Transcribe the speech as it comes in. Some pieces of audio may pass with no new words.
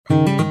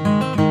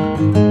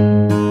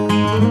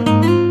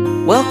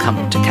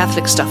Welcome to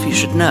Catholic Stuff You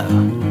Should Know,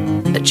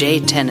 a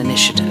J10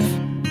 initiative.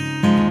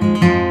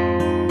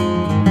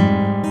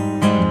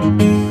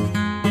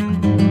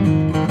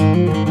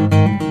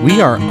 We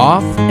are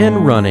off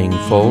and running,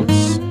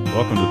 folks.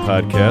 Welcome to the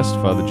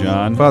podcast, Father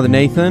John. Father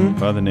Nathan.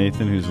 Father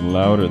Nathan, who's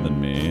louder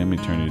than me. Let me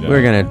turn you down.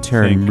 We're going to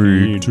turn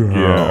me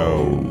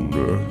down.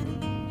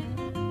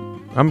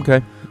 I'm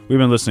okay. We've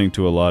been listening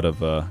to a lot of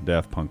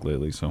Daft Punk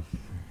lately, so.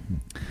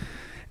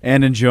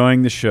 And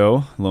enjoying the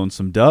show,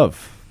 Lonesome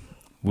Dove,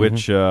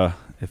 which,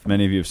 if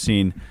many of you have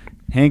seen,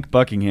 Hank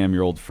Buckingham,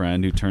 your old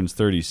friend, who turns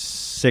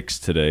 36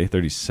 today,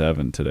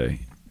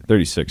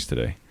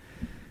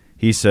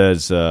 he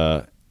says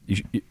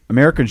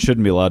Americans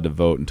shouldn't be allowed to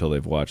vote until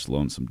they've watched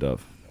Lonesome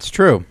Dove. It's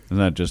true. Isn't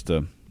that just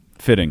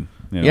fitting?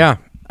 You know? Yeah.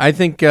 I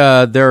think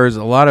there's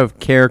a lot of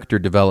character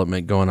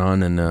development going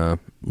on in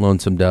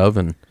Lonesome Dove,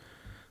 and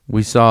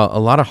we saw a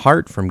lot of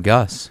heart from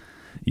Gus.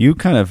 You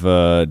kind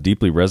of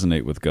deeply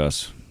resonate with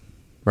Gus.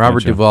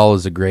 Robert Duvall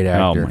is a great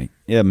actor. Oh my,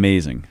 yeah,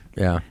 amazing.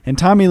 Yeah. And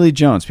Tommy Lee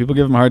Jones. People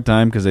give him a hard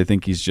time because they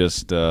think he's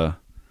just...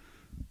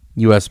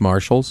 U.S.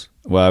 Marshals?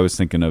 Well, I was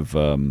thinking of,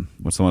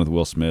 what's the one with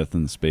Will Smith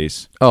in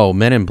space? Oh,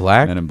 Men in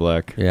Black? Men in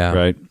Black. Yeah.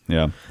 Right?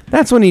 Yeah.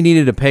 That's when he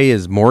needed to pay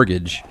his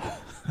mortgage.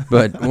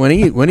 But when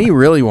he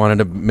really wanted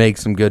to make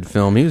some good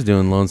film, he was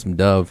doing Lonesome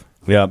Dove.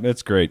 Yeah,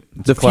 it's great.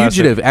 It's The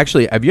Fugitive.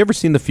 Actually, have you ever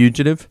seen The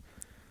Fugitive?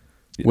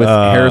 With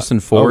Harrison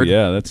Ford? Oh,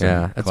 yeah, that's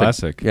a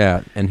classic.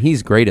 And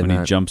he's great in when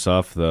that. He jumps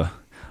off the...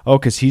 Oh,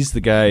 because he's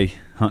the guy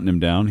hunting him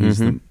down. He's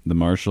the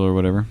marshal or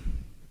whatever.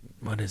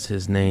 What is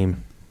his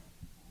name?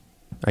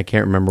 I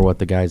can't remember what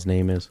the guy's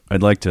name is.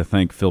 I'd like to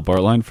thank Phil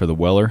Bartline for the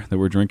Weller that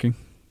we're drinking.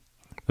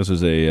 This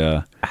was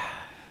a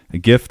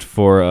gift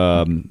for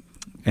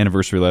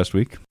anniversary last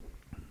week.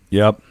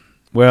 Yep.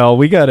 Well,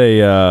 we got we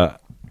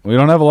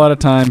don't have a lot of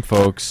time,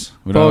 folks.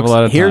 We don't have a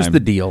lot of time. Here's the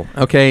deal.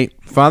 Okay,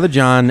 Father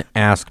John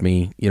asked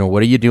me,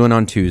 what are you doing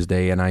on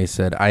Tuesday? And I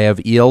said, I have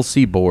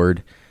ELC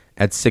board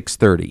at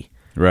 6:30.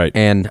 Right.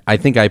 And I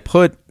think I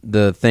put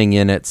the thing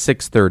in at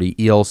 6:30,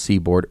 ELC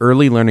board,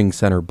 Early Learning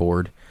Center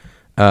board,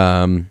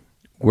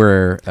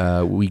 where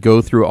we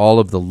go through all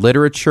of the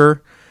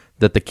literature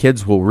that the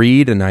kids will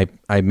read, and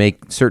I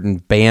make certain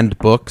banned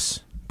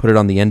books, put it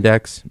on the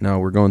index. No,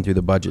 we're going through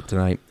the budget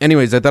tonight.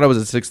 Anyways, I thought it was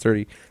at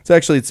 6:30. It's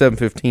actually at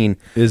 7:15.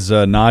 Is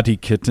Naughty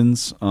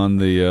Kittens on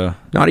the...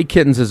 Naughty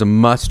Kittens is a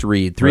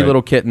must-read. Three Right.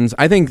 Little Kittens.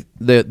 I think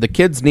the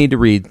kids need to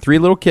read Three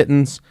Little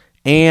Kittens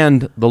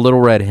and The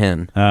Little Red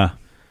Hen.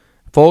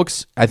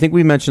 Folks, I think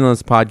we mentioned on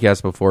this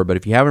podcast before, but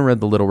if you haven't read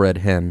The Little Red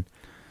Hen,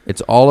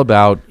 it's all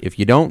about if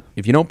you don't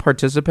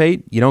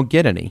participate, you don't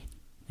get any.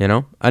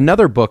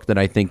 Another book that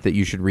I think that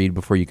you should read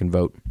before you can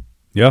vote.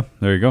 Yeah,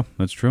 there you go.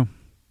 That's true.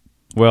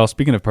 Well,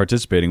 speaking of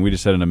participating, we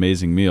just had an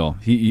amazing meal.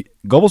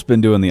 Goebel's been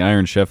doing the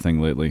Iron Chef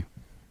thing lately.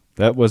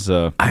 That was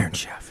Iron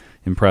Chef.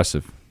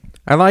 Impressive.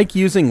 I like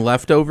using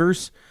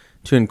leftovers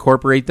to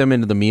incorporate them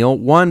into the meal.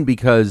 One,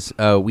 because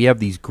we have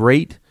these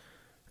great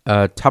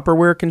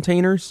Tupperware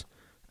containers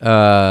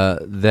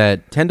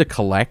that tend to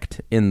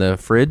collect in the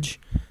fridge,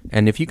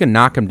 and if you can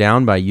knock them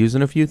down by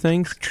using a few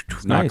things,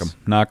 it's nice.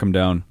 Knock them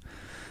down.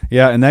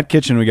 Yeah, in that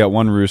kitchen we got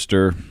one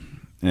rooster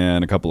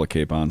and a couple of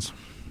capons.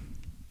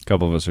 A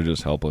couple of us are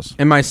just helpless.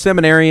 And my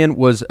seminarian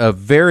was a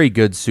very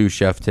good sous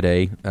chef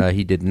today.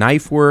 He did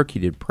knife work, he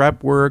did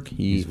prep work,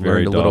 he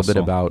learned a little bit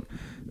about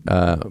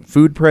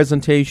food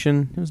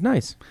presentation. It was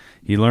nice.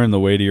 He learned the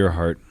way to your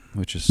heart,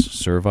 which is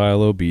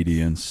servile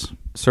obedience.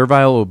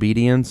 Servile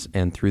obedience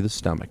and through the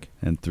stomach.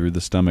 And through the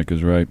stomach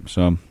is right.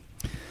 So,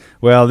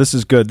 well, this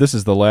is good. This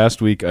is the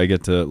last week I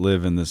get to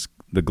live in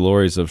the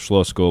glories of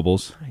Schloss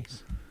Goebbels.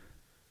 Nice.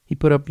 He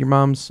put up your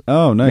mom's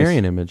nice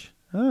Marian image.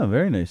 Oh,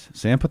 very nice.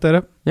 Sam put that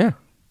up? Yeah.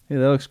 Hey,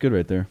 that looks good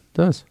right there. It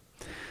does.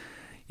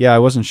 Yeah, I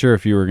wasn't sure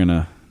if you were going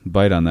to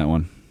bite on that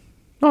one.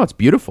 Oh, it's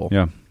beautiful.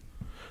 Yeah.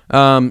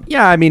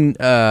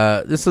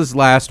 This is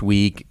last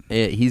week.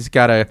 He's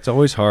got It's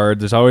always hard.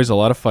 There's always a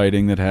lot of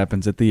fighting that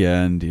happens at the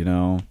end,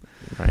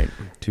 Right.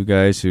 Two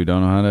guys who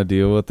don't know how to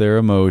deal with their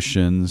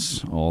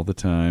emotions all the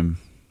time.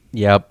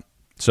 Yep.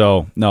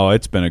 So, no,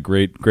 it's been a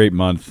great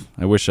month.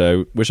 I wish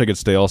I could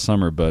stay all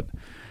summer, but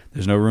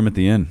there's no room at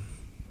the inn.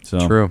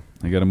 So True.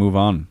 I got to move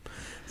on.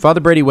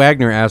 Father Brady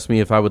Wagner asked me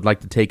if I would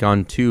like to take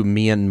on 2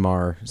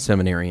 Myanmar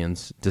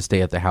seminarians to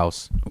stay at the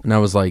house. And I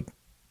was like,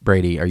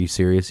 Brady, are you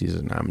serious? He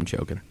said, no, I'm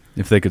joking.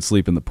 If they could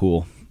sleep in the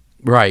pool.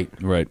 Right.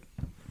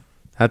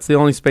 That's the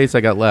only space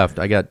I got left.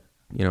 I got,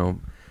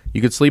 you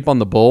could sleep on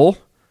the bowl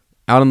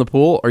out in the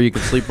pool, or you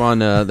could sleep on,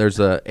 there's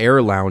a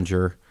air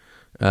lounger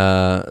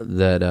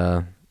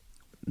that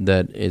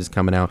is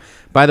coming out.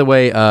 By the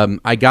way,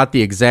 I got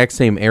the exact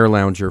same air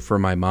lounger for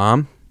my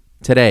mom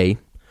today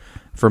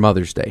for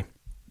Mother's Day.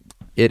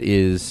 It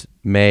is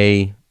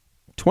May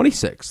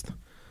 26th,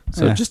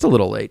 so just a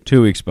little late.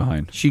 2 weeks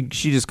behind. She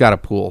just got a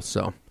pool,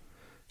 so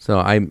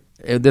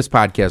this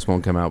podcast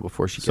won't come out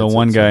before she gets it. So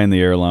one guy in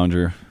the air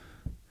lounger.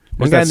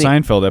 There's guy that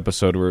Seinfeld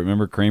episode where,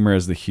 remember, Kramer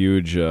has the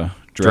huge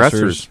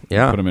dressers.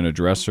 Yeah. Put them in a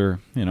dresser,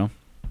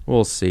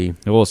 We'll see.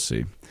 We'll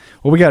see.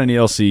 Well, we got an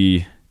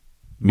ELC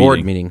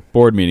Board meeting.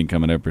 Board meeting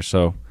coming up or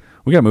so.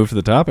 We got to move to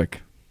the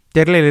topic.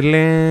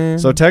 So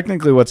So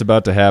technically what's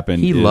about to happen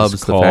he is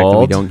loves the called, fact that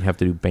we don't have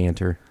to do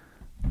banter.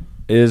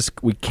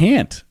 we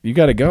can't. You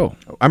got to go.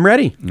 I'm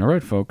ready. All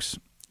right, folks.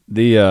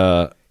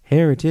 The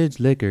Heritage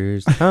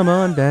Liquors, come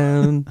on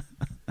down.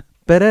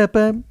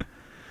 Ba-da-ba.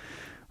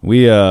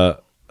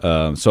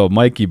 So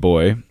Mikey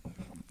Boy,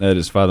 that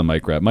is Father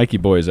Mike Rapp. Mikey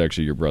Boy is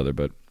actually your brother,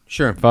 but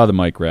Sure. Father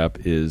Mike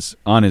Rapp is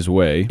on his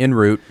way. En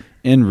route.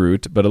 En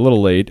route, but a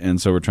little late, and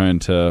so we're trying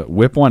to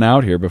whip one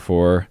out here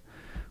before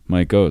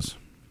Mike goes.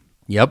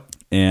 Yep.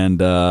 And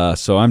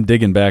so I'm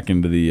digging back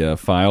into the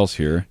files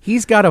here.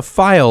 He's got a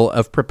file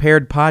of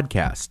prepared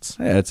podcasts.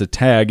 Yeah, it's a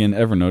tag in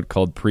Evernote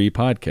called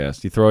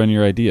pre-podcast. You throw in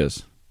your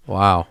ideas.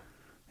 Wow.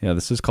 Yeah,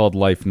 this is called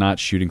life not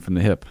shooting from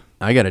the hip.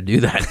 I got to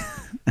do that.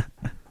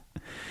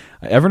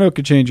 Evernote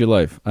could change your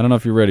life. I don't know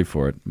if you're ready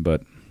for it,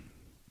 but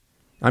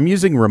I'm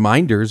using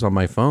reminders on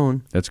my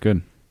phone. that's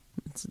good.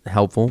 It's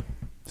helpful.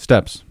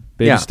 Steps.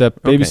 Baby Yeah,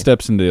 baby okay.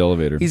 steps into the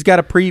elevator. He's got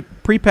a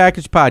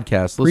prepackaged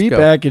podcast. Let's go.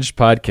 Prepackaged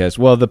podcast.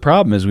 Well, the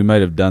problem is we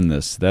might have done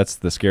this. That's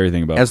the scary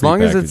thing about As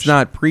long as it's prepackaged.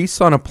 not priests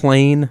on a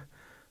plane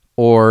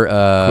or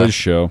quiz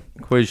show.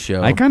 quiz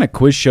show. I kind of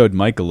quiz showed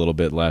Mike a little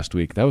bit last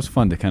week. That was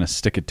fun to kind of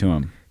stick it to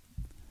him.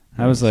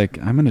 I was like,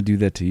 I'm going to do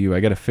that to you. I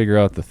got to figure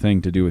out the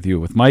thing to do with you.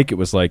 With Mike, it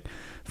was like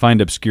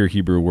find obscure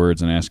Hebrew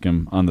words and ask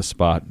him on the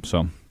spot.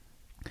 So,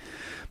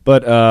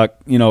 but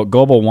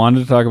Gobel wanted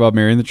to talk about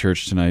marrying the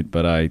church tonight,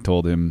 but I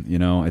told him,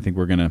 I think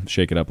we're going to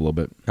shake it up a little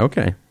bit.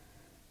 Okay.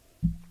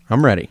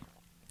 I'm ready.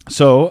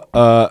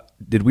 So,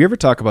 did we ever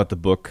talk about the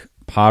book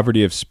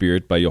Poverty of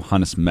Spirit by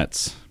Johannes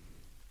Metz?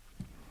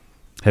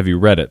 Have you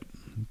read it?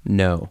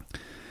 No.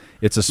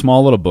 It's a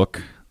small little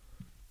book.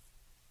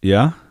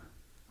 Yeah?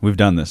 We've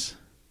done this.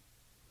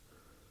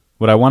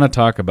 What I want to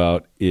talk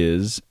about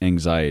is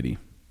anxiety.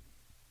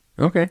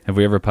 Okay. Have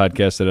we ever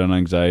podcasted on I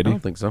anxiety?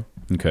 don't think so.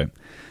 Okay.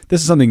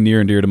 This is something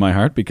near and dear to my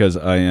heart because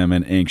I am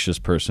an anxious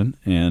person.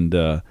 And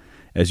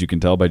as you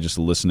can tell by just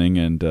listening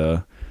and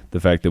the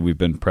fact that we've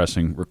been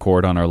pressing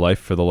record on our life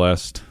for the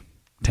last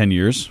 10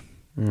 years,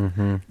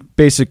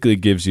 basically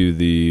gives you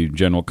the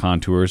general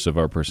contours of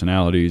our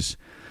personalities,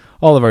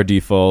 all of our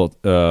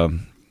default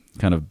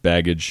kind of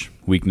baggage,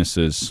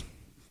 weaknesses,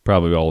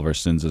 probably all of our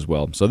sins as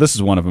well. So this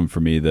is one of them for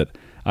me that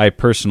I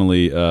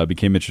personally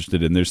became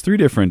interested in. There's 3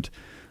 different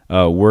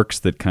works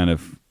that kind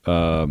of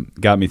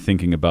got me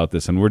thinking about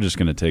this, and we're just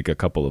going to take a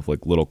couple of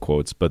like little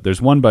quotes. But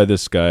there's one by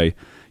this guy,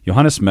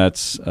 Johannes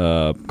Metz,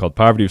 called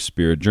Poverty of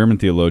Spirit, German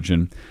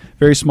theologian.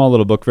 Very small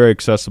little book, very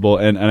accessible,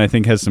 and I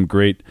think has some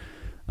great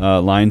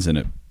lines in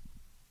it.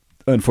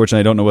 Unfortunately,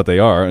 I don't know what they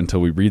are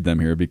until we read them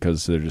here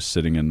because they're just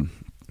sitting in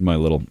my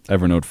little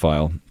Evernote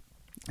file.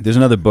 There's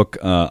another book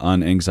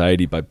on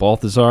anxiety by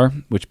Balthazar,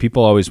 which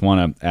people always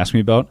want to ask me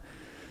about.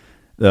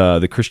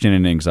 The Christian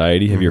and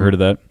Anxiety. Have you heard of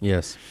that?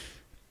 Yes.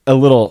 A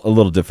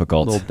little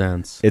difficult. A little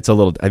dense. It's a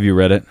little. Have you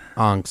read it?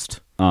 Angst.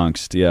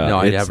 Angst. Yeah. No,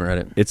 I haven't read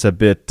it. It's a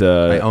bit.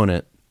 I own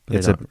it. but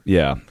It's I a don't.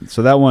 yeah.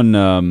 So that one,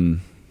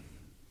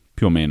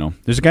 più o meno.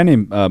 There's a guy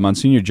named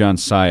Monsignor John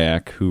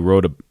Syak who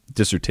wrote a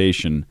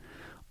dissertation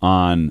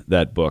on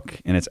that book,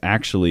 and it's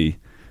actually,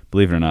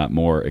 believe it or not,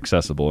 more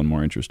accessible and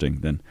more interesting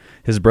than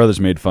his brothers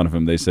made fun of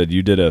him. They said,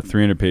 you did a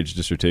 300-page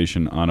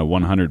dissertation on a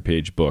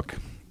 100-page book,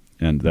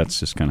 and that's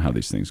just kind of how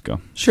these things go.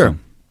 Sure.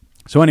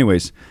 So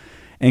anyways,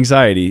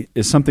 anxiety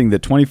is something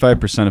that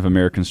 25% of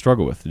Americans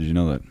struggle with. Did you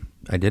know that?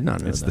 I did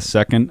not know It's that. the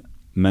second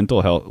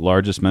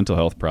largest mental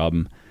health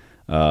problem,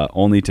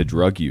 only to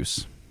drug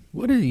use.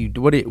 What do you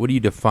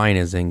define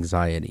as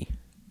anxiety?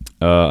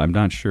 I'm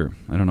not sure.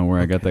 I don't know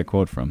where I got that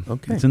quote from.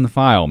 Okay. It's in the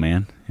file,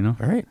 man. All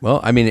right. Well,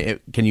 I mean,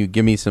 can you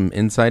give me some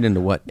insight into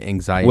what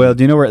anxiety? Well,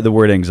 do you know where the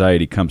word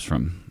anxiety comes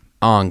from?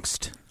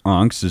 Angst.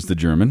 Angst is the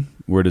German.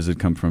 Where does it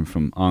come from?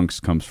 From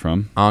angst comes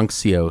from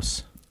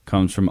Anxios.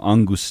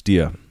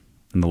 angustia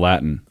in the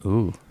Latin,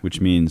 Ooh.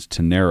 which means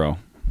to narrow.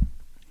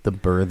 The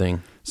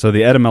birthing. So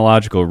the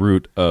etymological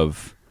root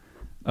of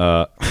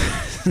not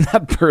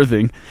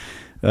birthing.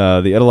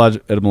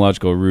 The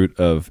etymological root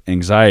of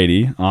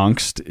anxiety,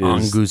 angst, is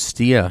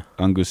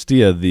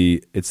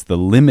Angustia. It's the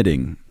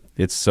limiting.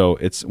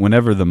 It's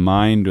whenever the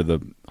mind or the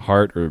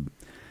heart or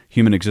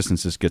human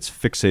existence just gets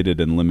fixated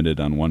and limited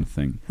on one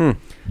thing,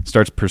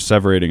 starts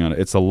perseverating on it.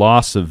 It's a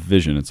loss of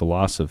vision. It's a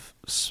loss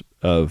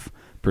of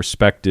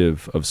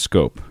perspective, of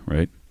scope.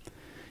 Right?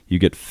 You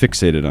get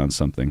fixated on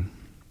something.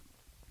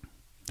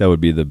 That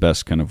would be the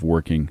best kind of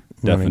working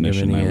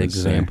definition. Give I any would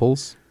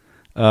examples? say.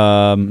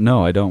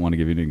 No, I don't want to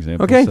give you any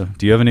examples. Okay. So,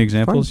 do you have any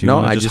examples? Fine. You No,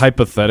 wanna I just just-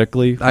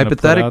 hypothetically. kind of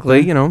put out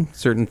Hypothetically, there?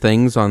 certain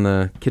things on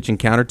the kitchen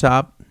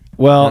countertop.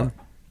 Well,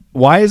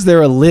 why is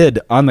there a lid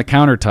on the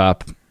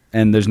countertop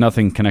and there's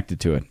nothing connected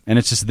to it, and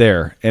it's just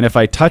there? And if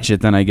I touch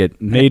it, then I get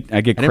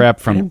crap I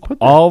from didn't put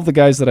that. all the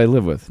guys that I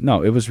live with.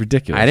 No, it was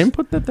ridiculous. I didn't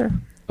put that there.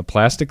 A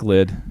plastic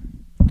lid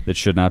that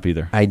should not be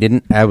there. I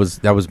didn't. That was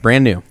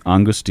brand new.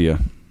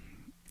 Angustia,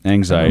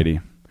 anxiety.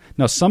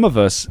 Now, some of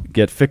us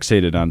get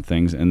fixated on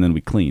things and then we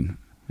clean,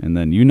 and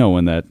then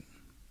when that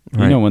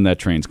Right. when that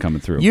train's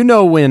coming through. You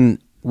know when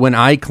when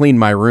I clean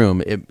my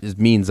room, it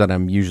means that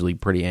I'm usually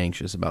pretty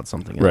anxious about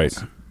something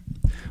else. Right.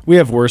 We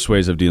have worse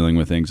ways of dealing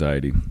with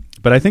anxiety.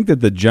 But I think that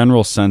the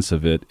general sense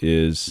of it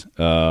is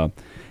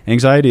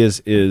anxiety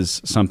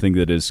is something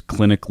that is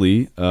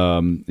clinically,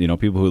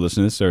 people who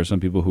listen to this, there are some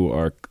people who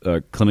are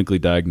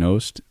clinically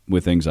diagnosed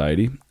with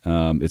anxiety.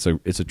 It's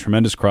a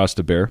tremendous cross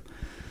to bear.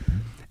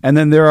 And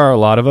then there are a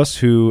lot of us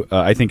who,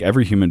 I think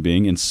every human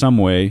being in some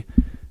way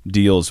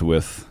deals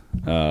with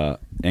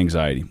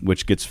anxiety,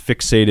 which gets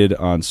fixated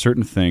on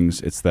certain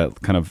things. It's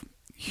that kind of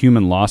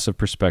human loss of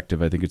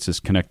perspective. I think it's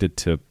just connected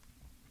to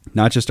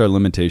not just our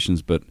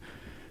limitations, but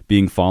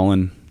being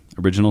fallen,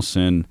 original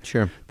sin.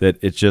 Sure. That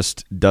it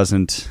just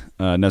doesn't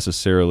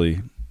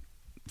necessarily,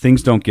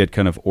 things don't get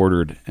kind of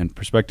ordered and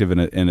perspective, and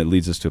it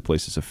leads us to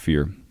places of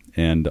fear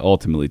and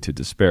ultimately to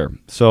despair.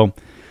 So,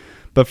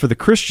 but for the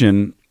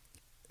Christian,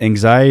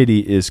 anxiety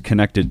is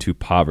connected to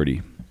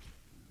poverty.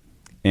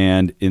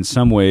 And in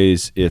some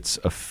ways, it's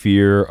a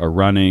fear, a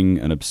running,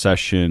 an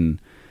obsession,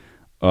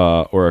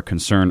 or a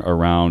concern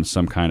around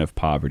some kind of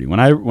poverty. When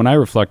I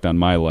reflect on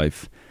my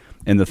life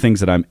and the things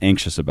that I'm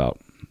anxious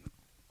about,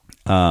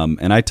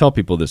 and I tell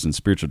people this in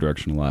spiritual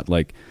direction a lot,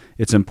 like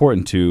it's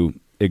important to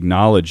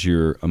acknowledge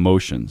your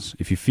emotions.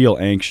 If you feel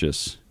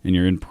anxious and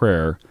you're in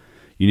prayer,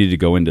 you need to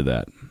go into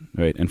that,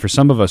 right? And for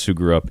some of us who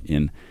grew up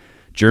in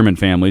German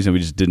families and we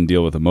just didn't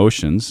deal with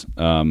emotions,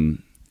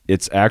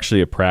 it's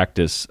actually a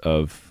practice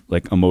of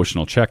like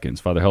emotional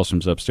check-ins. Father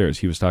Hellstrom's upstairs.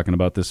 He was talking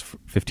about this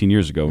 15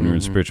 years ago when we were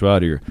in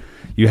spirituality.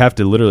 You have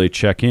to literally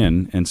check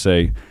in and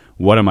say,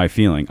 what am I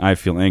feeling? I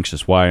feel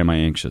anxious. Why am I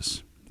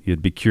anxious?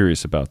 You'd be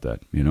curious about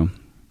that,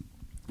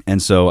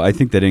 And so I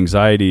think that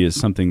anxiety is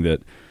something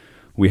that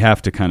we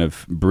have to kind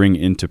of bring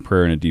into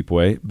prayer in a deep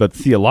way. But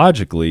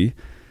theologically,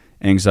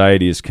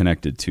 anxiety is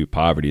connected to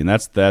poverty, and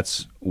that's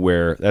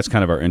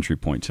kind of our entry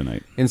point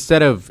tonight.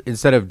 Instead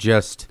of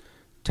just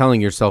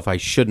telling yourself, I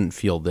shouldn't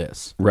feel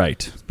this.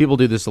 Right. People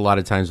do this a lot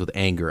of times with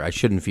anger. I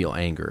shouldn't feel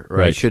anger, or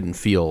I Right. shouldn't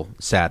feel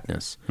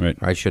sadness, Right.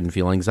 or I shouldn't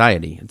feel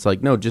anxiety. It's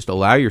like, no, just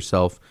allow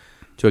yourself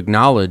to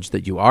acknowledge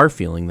that you are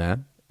feeling that,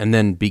 and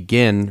then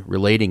begin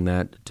relating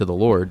that to the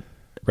Lord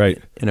Right.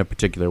 in a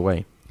particular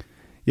way.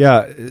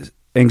 Yeah,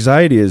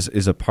 anxiety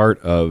is a part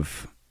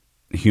of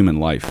human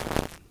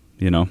life.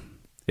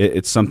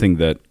 It's something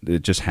that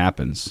it just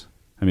happens.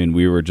 I mean,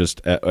 we were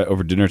just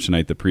over dinner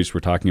tonight. The priests were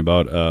talking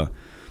about a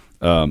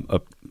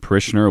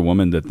parishioner, a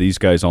woman that these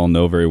guys all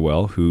know very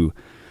well, who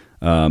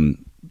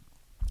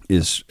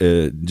is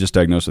just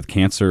diagnosed with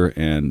cancer,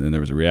 and there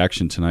was a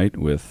reaction tonight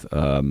with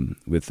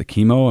the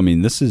chemo. I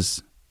mean, this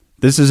is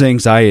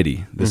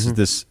anxiety.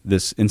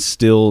 This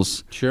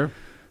instills Sure.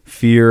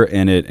 fear,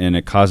 and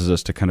it causes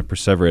us to kind of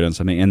perseverate on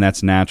something, and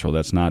that's natural.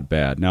 That's not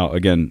bad. Now,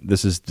 again,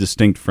 this is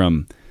distinct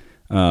from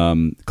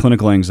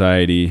clinical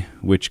anxiety,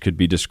 which could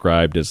be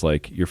described as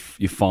like you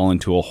fall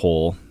into a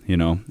hole,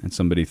 and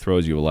somebody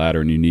throws you a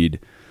ladder, and you need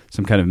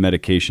some kind of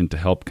medication to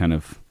help kind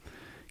of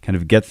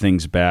get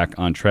things back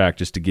on track,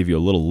 just to give you a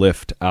little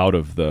lift out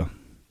of the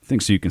thing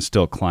so you can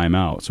still climb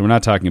out. So we're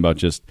not talking about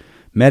just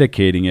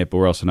medicating it, but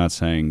we're also not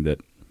saying that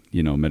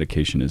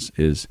medication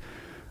is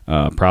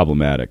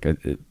problematic.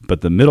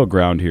 But the middle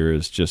ground here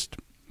is just,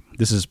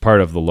 this is part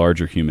of the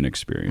larger human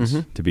experience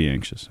to be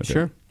anxious. Okay?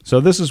 Sure.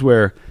 So this is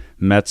where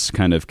Metz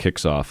kind of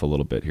kicks off a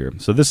little bit here.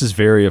 So this is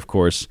very, of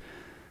course,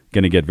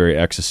 going to get very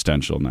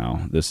existential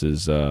now. This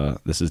is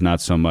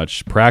not so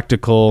much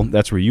practical.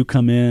 That's where you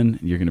come in.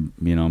 You're going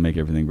to make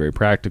everything very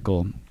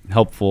practical,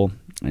 helpful,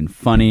 and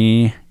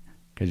funny,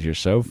 because you're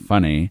so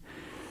funny.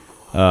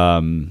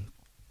 But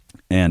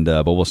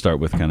we'll start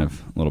with kind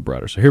of a little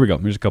broader. So here we go.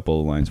 Here's a couple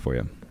of lines for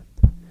you.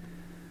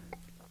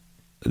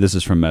 This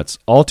is from Metz.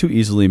 All too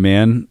easily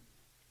man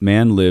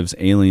lives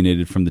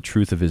alienated from the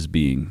truth of his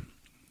being.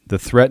 The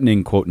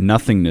threatening, quote,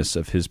 nothingness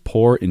of his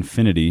poor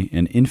infinity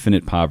and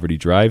infinite poverty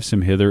drives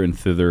him hither and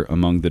thither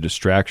among the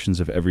distractions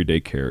of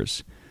everyday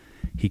cares.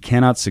 He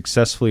cannot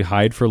successfully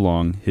hide for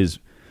long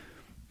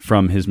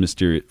from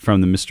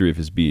the mystery of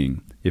his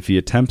being. If he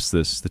attempts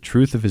this, the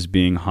truth of his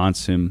being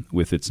haunts him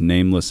with its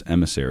nameless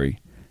emissary,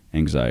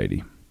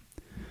 anxiety.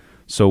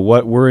 So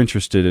what we're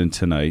interested in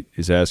tonight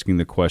is asking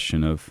the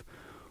question of,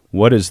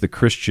 what is the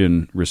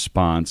Christian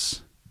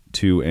response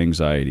to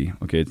anxiety?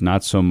 Okay, it's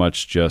not so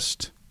much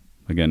just,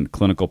 again,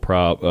 clinical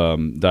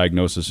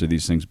diagnosis of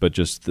these things, but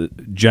just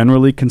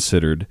generally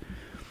considered,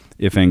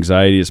 if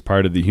anxiety is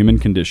part of the human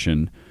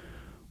condition,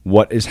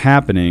 what is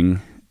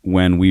happening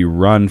when we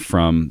run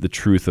from the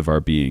truth of our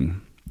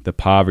being, the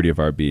poverty of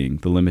our being,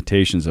 the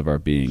limitations of our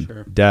being,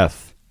 Sure.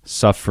 Death,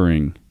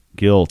 suffering,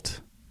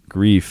 guilt,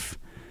 grief.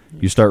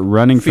 You start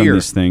running Fear. from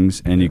these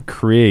things, and you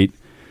create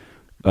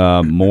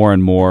more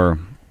and more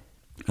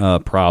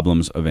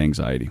problems of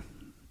anxiety.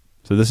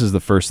 So this is the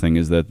first thing,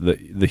 is that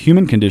the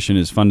human condition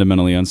is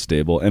fundamentally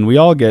unstable, and we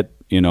all get,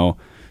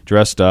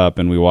 dressed up,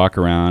 and we walk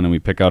around, and we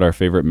pick out our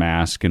favorite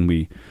mask, and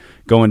we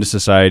go into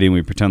society, and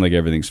we pretend like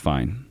everything's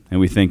fine. And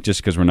we think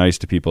just because we're nice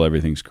to people,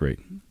 everything's great.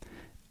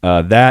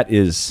 That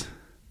is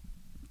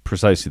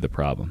precisely the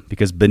problem,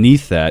 because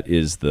beneath that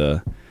is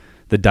the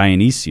the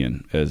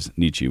Dionysian, as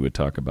Nietzsche would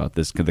talk about,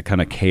 the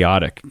kind of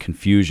chaotic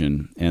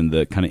confusion and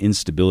the kind of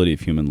instability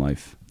of human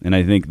life. And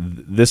I think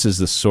this is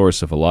the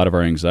source of a lot of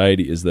our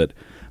anxiety, is that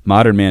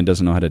modern man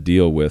doesn't know how to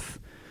deal with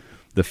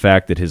the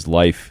fact that his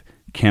life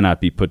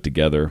cannot be put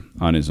together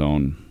on his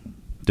own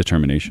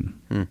determination.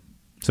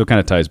 So it kind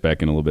of ties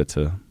back in a little bit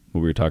to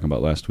what we were talking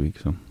about last week.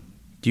 So,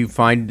 do you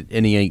find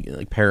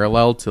any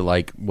parallel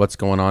to what's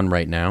going on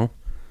right now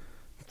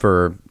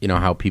for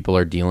how people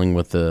are dealing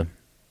with the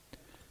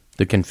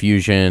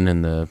confusion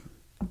and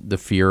the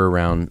fear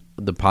around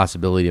the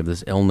possibility of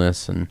this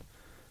illness, and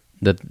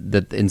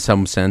that in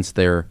some sense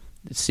they're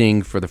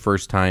seeing for the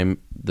first time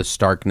the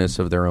starkness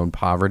of their own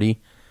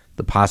poverty,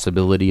 the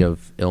possibility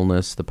of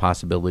illness, the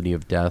possibility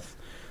of death,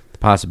 the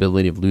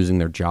possibility of losing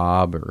their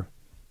job or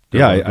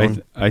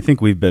I think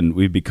we've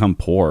become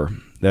poor.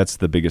 That's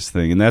the biggest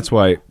thing, and that's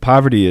why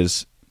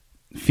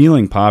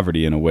feeling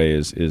poverty in a way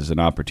is an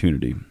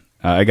opportunity.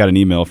 I got an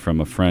email from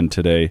a friend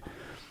today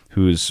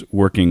who's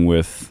working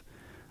with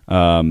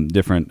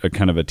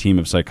kind of a team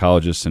of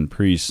psychologists and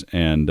priests,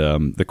 and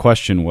the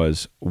question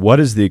was, what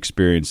is the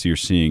experience you're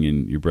seeing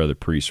in your brother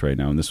priests right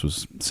now? And this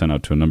was sent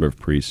out to a number of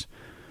priests.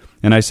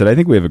 And I said, I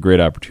think we have a great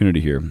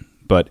opportunity here,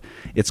 but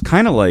it's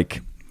kind of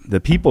like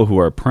the people who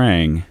are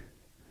praying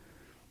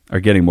are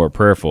getting more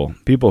prayerful.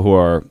 People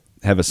who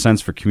have a sense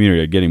for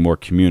community are getting more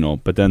communal,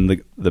 but then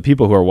the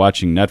people who are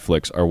watching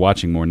Netflix are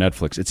watching more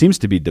Netflix. It seems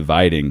to be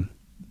dividing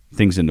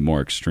things into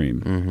more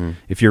extreme. Mm-hmm.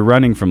 If you're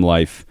running from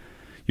life,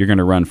 you're going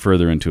to run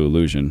further into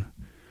illusion.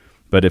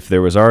 But if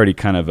there was already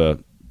kind of a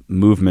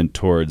movement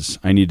towards,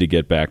 I need to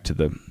get back to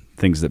the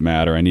things that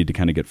matter, I need to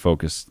kind of get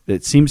focused,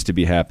 it seems to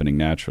be happening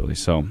naturally.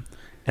 So,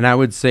 and I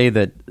would say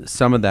that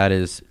some of that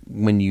is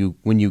when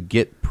you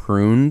get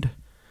pruned,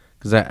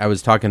 because I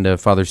was talking to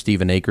Father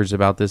Stephen Akers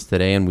about this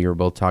today, and we were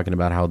both talking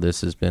about how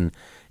this has been,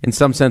 in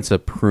some sense, a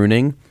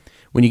pruning.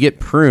 When you get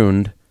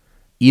pruned,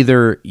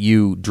 either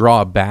you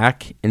draw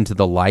back into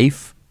the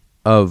life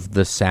of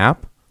the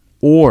sap,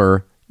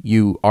 or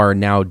you are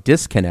now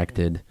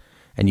disconnected,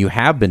 and you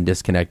have been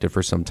disconnected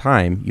for some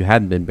time. You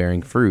hadn't been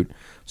bearing fruit.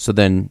 So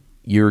then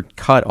you're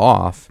cut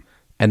off,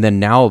 and then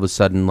now all of a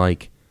sudden,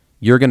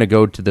 you're going to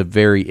go to the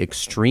very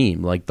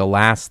extreme. The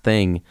last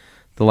thing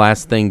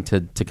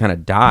to kind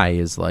of die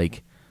is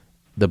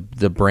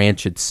the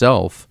branch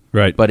itself.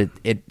 Right. But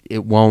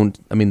it won't.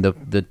 I mean,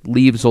 the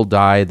leaves will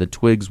die, the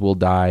twigs will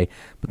die,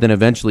 but then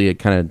eventually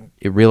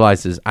it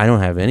realizes I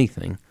don't have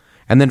anything.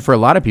 And then for a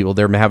lot of people,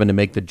 they're having to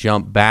make the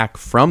jump back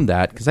from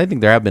that, because I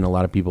think there have been a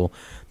lot of people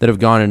that have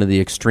gone into the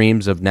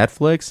extremes of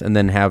Netflix and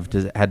then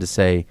had to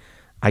say,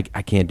 I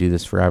can't do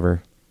this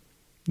forever.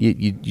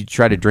 You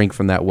try to drink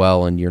from that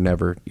well, and you're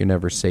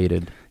never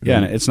sated. Yeah,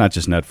 and it's not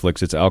just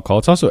Netflix, it's alcohol.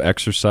 It's also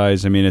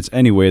exercise. I mean, it's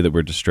any way that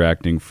we're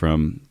distracting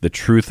from the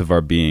truth of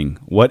our being.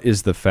 What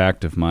is the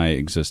fact of my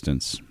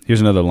existence?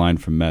 Here's another line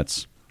from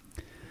Metz,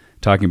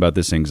 talking about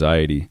this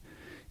anxiety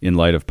in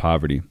light of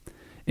poverty.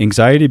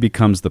 Anxiety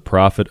becomes the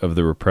prophet of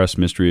the repressed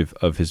mystery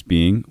of his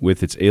being.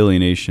 With its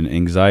alienation,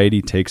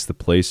 anxiety takes the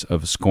place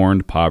of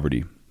scorned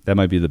poverty. That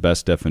might be the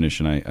best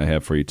definition I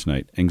have for you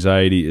tonight.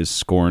 Anxiety is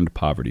scorned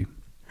poverty.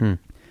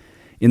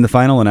 In the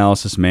final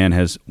analysis, man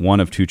has one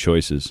of two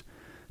choices: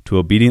 to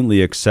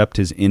obediently accept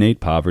his innate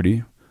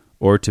poverty,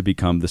 or to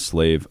become the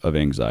slave of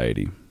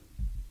anxiety.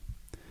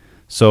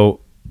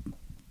 So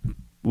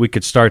we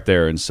could start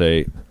there and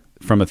say,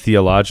 from a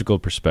theological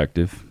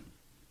perspective,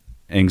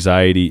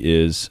 anxiety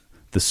is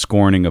the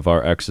scorning of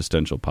our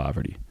existential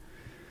poverty.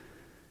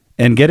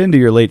 And get into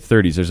your late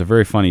 30s. There's a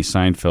very funny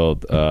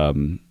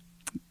Seinfeld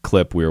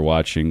clip we were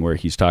watching where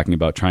he's talking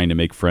about trying to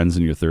make friends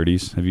in your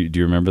 30s. Do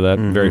you remember that?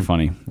 Mm-hmm. Very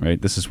funny,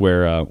 right? This is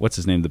where, what's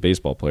his name, the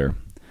baseball player?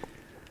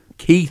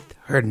 Keith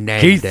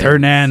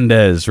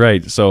Hernandez,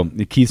 right. So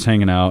Keith's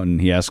hanging out, and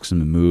he asks him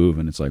to move,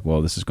 and it's like,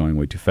 well, this is going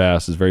way too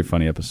fast. It's a very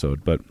funny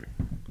episode. But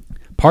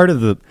part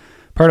of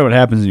what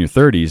happens in your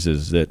 30s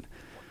is that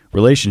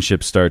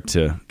relationships start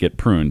to get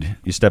pruned.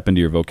 You step into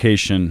your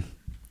vocation.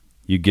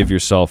 You give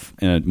yourself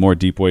in a more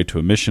deep way to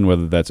a mission,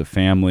 whether that's a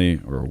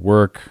family or a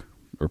work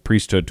or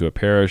priesthood to a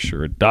parish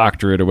or a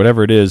doctorate or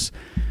whatever it is.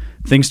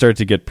 Things start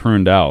to get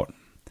pruned out.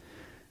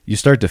 You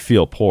start to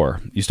feel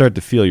poor. You start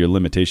to feel your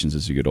limitations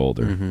as you get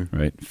older,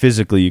 right?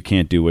 Physically, you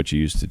can't do what you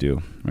used to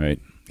do, right?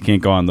 You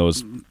can't go on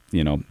those,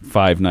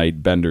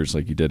 5-night benders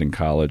like you did in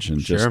college and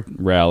just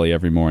rally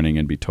every morning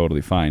and be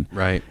totally fine.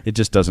 Right. It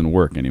just doesn't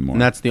work anymore.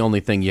 And that's the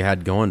only thing you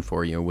had going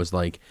for you, was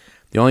the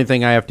only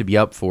thing I have to be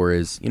up for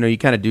is, you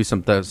kind of do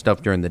some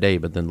stuff during the day,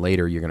 but then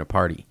later you're going to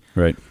party.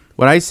 Right.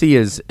 What I see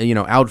is,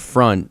 out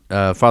front,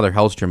 Father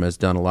Hellstrom has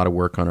done a lot of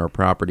work on our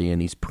property,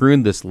 and he's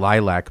pruned this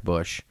lilac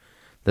bush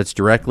that's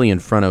directly in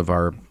front of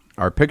our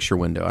picture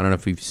window. I don't know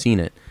if you've seen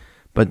it,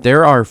 but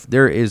there are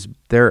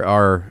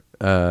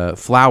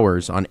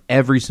flowers on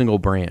every single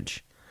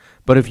branch.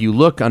 But if you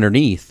look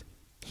underneath,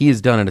 he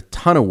has done a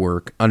ton of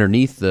work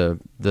underneath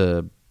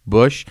the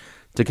bush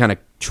to kind of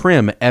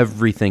trim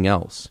everything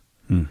else.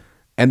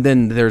 And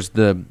then there's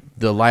the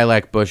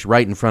lilac bush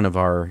right in front of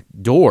our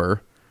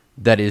door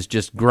that is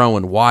just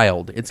growing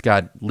wild. It's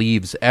got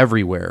leaves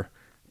everywhere.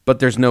 but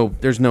there's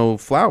no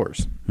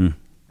flowers.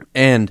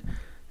 And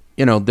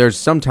there's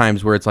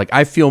sometimes where it's like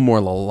I feel more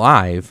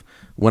alive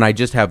when I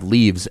just have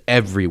leaves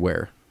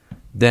everywhere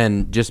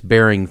than just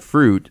bearing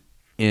fruit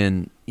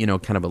in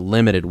kind of a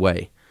limited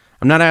way.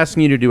 I'm not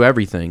asking you to do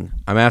everything.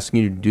 I'm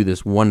asking you to do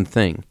this one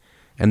thing.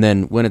 And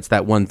then when it's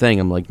that one thing,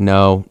 I'm like,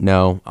 no,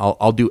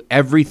 I'll do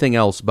everything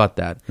else but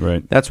that.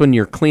 Right. That's when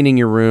you're cleaning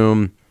your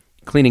room,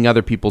 cleaning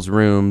other people's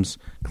rooms,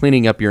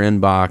 cleaning up your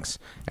inbox,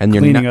 and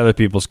you're cleaning other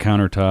people's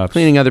countertops,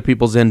 cleaning other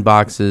people's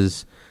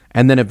inboxes,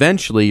 and then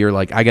eventually you're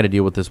like, I got to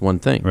deal with this one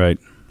thing. Right.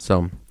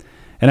 So,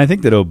 and I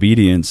think that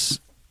obedience,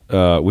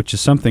 which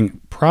is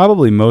something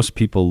probably most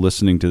people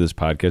listening to this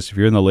podcast, if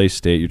you're in the lay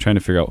state, you're trying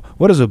to figure out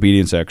what does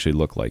obedience actually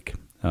look like.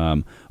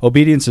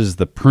 Obedience is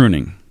the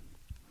pruning.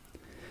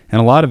 And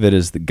a lot of it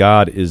is that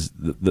God is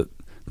the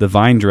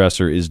vine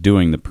dresser is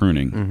doing the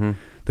pruning. Mm-hmm.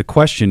 The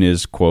question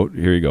is, quote,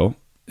 here you go,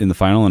 in the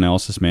final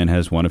analysis, man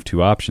has one of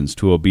two options,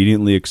 to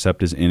obediently accept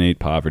his innate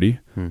poverty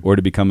or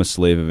to become a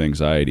slave of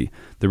anxiety.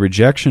 The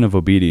rejection of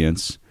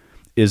obedience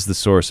is the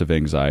source of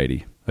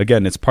anxiety.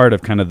 Again, it's part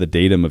of kind of the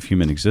datum of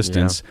human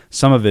existence. Yeah.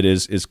 Some of it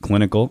is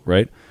clinical,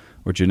 right,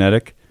 or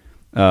genetic.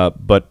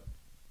 But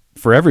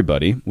for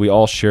everybody, we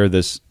all share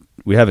this.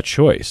 We have a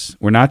choice.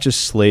 We're not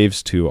just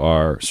slaves to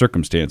our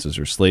circumstances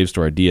or slaves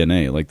to our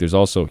DNA. Like there's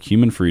also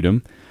human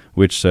freedom,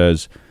 which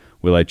says,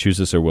 will I choose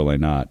this or will I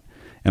not?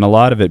 And a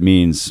lot of it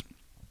means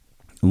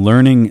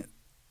learning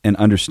and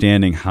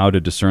understanding how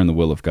to discern the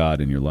will of God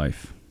in your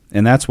life.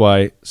 And that's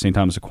why St.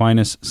 Thomas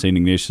Aquinas, St.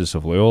 Ignatius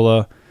of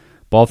Loyola,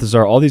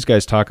 Balthasar, all these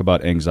guys talk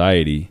about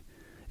anxiety.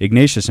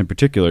 Ignatius in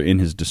particular in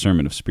his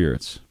discernment of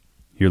spirits.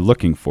 You're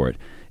looking for it.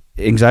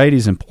 Anxiety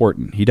is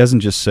important. He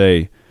doesn't just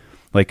say,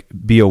 like,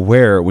 be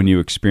aware when you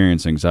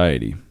experience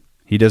anxiety.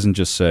 He doesn't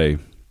just say,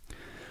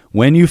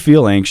 when you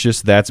feel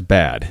anxious, that's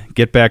bad.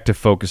 Get back to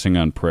focusing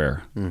on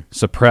prayer.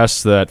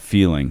 Suppress that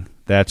feeling.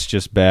 That's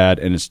just bad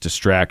and it's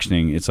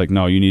distracting. It's like,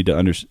 no, you need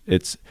to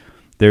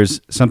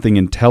there's something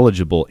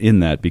intelligible in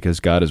that because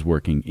God is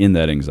working in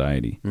that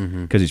anxiety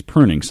because he's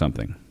pruning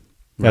something.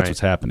 That's what's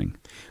happening.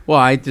 Well,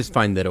 I just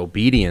find that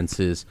obedience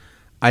is,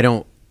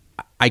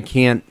 I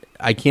can't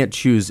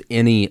choose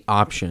any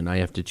option. I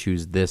have to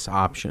choose this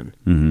option.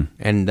 Mm-hmm.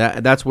 And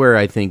that's where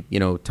I think,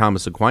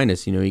 Thomas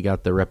Aquinas, he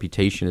got the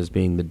reputation as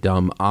being the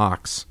dumb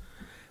ox.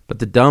 But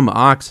the dumb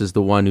ox is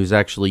the one who's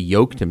actually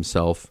yoked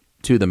himself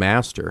to the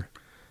master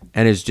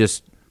and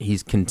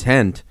he's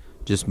content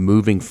just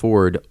moving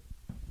forward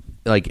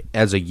like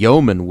as a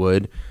yeoman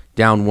would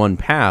down one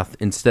path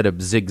instead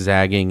of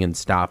zigzagging and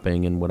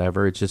stopping and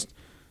whatever. It's just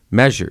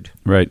measured.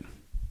 Right.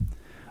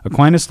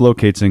 Aquinas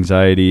locates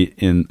anxiety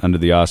under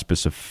the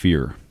auspice of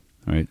fear,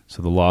 right?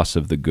 So the loss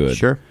of the good.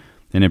 Sure.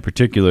 And in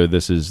particular,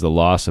 this is the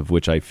loss of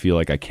which I feel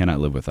like I cannot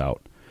live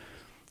without.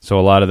 So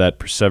a lot of that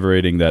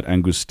perseverating, that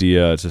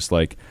angustia, it's just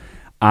like,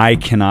 I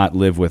cannot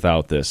live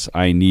without this.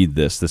 I need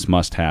this. This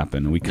must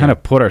happen. And we kind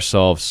of put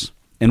ourselves,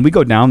 and we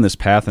go down this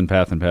path and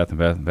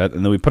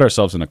then we put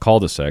ourselves in a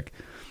cul-de-sac,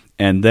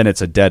 and then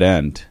it's a dead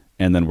end.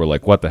 And then we're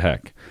like, what the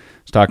heck?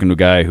 I was talking to a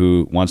guy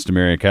who wants to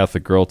marry a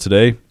Catholic girl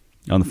today.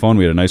 On the phone,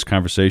 we had a nice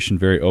conversation,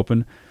 very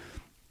open.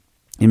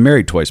 He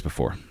married twice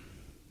before.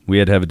 We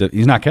had to have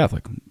he's not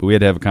Catholic, but we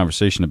had to have a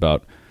conversation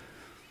about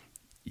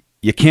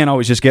you can't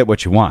always just get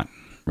what you want,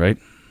 right?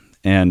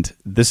 And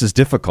this is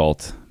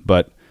difficult,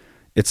 but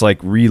it's like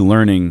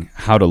relearning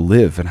how to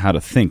live and how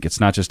to think. It's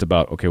not just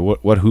about, okay,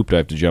 what hoop do I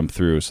have to jump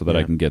through so that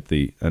I can get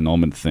the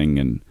annulment thing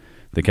and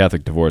the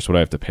Catholic divorce, what do I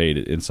have to pay?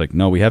 It's like,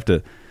 no, we have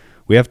to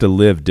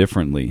live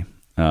differently.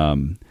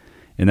 And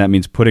that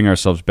means putting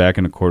ourselves back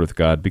in accord with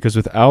God, because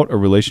without a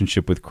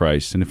relationship with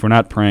Christ, and if we're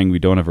not praying, we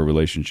don't have a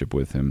relationship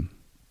with him.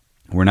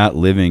 We're not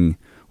living,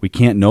 we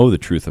can't know the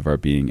truth of our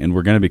being, and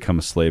we're going to become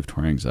a slave to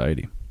our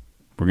anxiety.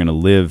 We're going to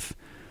live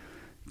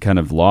kind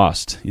of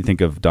lost. You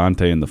think of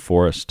Dante in the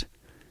forest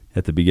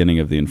at the beginning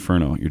of the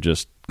Inferno. You're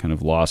just kind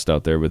of lost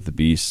out there with the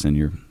beasts, and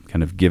you're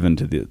kind of given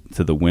to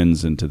the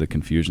winds and to the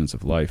confusions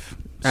of life.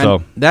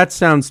 And that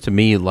sounds to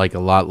me like a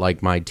lot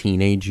like my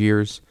teenage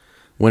years,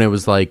 when it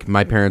was like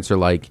my parents are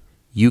like,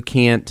 you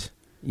can't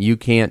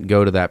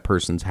go to that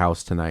person's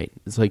house tonight.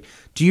 It's like,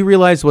 do you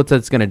realize what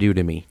that's going to do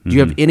to me? Do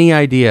you have any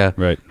idea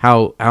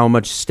how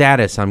much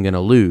status I'm going to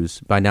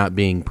lose by not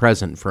being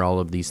present for all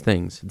of these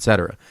things,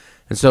 etc.?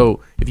 And so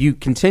if you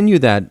continue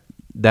that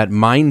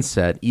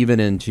mindset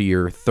even into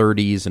your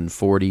 30s and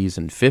 40s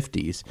and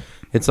 50s,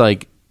 it's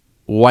like,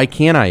 why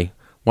can't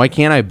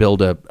I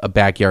build a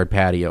backyard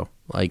patio?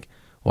 Like,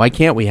 why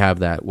can't we have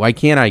that? Why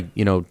can't I,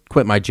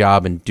 quit my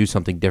job and do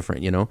something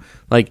different,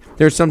 Like,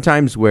 there's some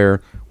times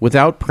where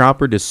without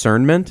proper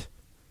discernment,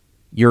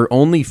 you're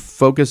only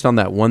focused on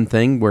that one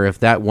thing, where if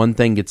that one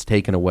thing gets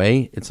taken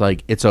away, it's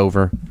like, it's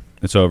over.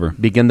 It's over.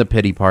 Begin the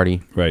pity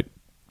party. Right.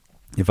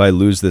 If I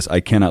lose this, I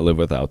cannot live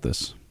without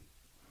this.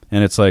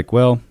 And it's like,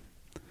 well,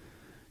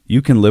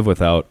 you can live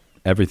without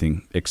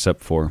everything except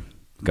for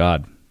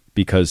God,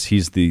 because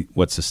he's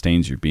what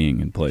sustains your being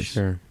in place.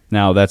 Sure.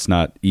 Now, that's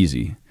not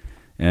easy.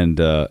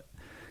 And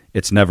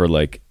it's never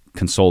like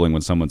consoling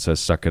when someone says,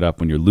 suck it up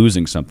when you're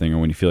losing something or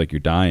when you feel like you're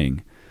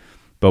dying.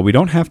 But we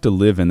don't have to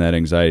live in that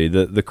anxiety.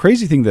 The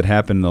crazy thing that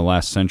happened in the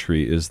last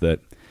century is that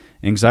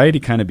anxiety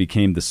kind of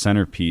became the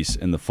centerpiece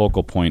and the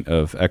focal point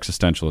of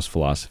existentialist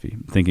philosophy,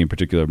 thinking in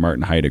particular of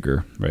Martin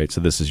Heidegger, right? So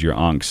this is your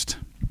angst.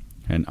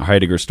 And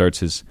Heidegger starts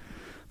his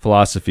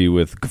philosophy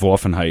with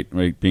Geworfenheit,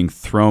 right? Being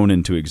thrown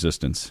into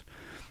existence.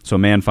 So a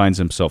man finds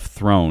himself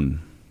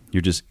thrown.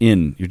 You're just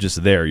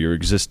there, you're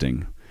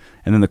existing.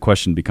 And then the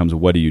question becomes,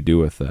 what do you do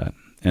with that?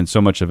 And so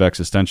much of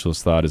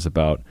existentialist thought is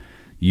about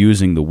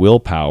using the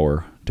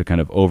willpower to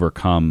kind of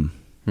overcome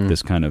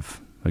this kind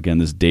of, again,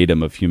 this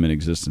datum of human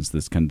existence,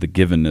 this kind of the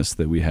givenness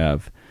that we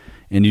have.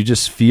 And you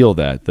just feel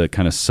that the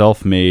kind of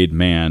self-made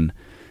man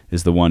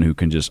is the one who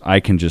can I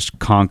can just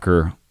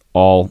conquer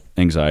all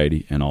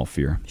anxiety and all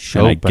fear.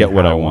 And I get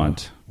what I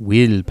want.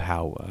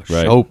 Willpower.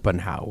 Right.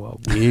 Schopenhauer.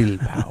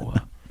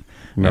 Willpower.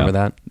 Remember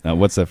that?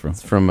 What's that from?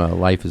 It's from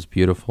Life is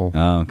Beautiful.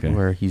 Oh, okay.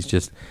 Where he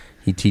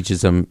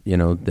teaches them,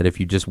 that if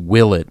you just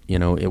will it,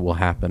 it will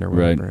happen or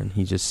whatever. Right. And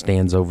he just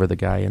stands over the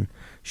guy and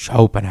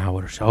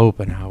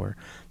Schopenhauer.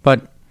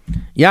 But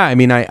yeah, I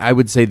mean, I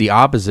would say the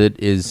opposite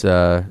is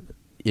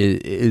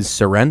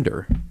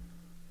surrender,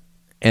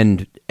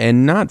 and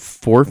not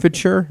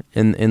forfeiture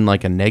in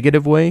like a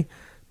negative way,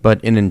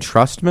 but an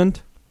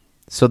entrustment,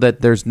 so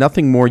that there's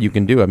nothing more you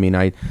can do. I mean,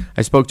 I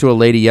spoke to a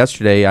lady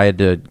yesterday. I had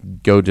to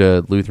go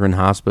to Lutheran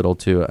Hospital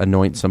to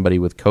anoint somebody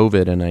with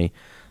COVID, and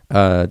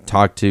I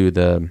talked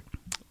to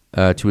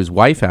his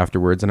wife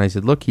afterwards, and I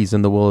said, look, he's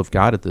in the will of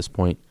God at this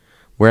point.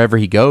 Wherever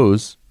he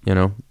goes,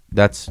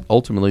 that's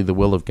ultimately the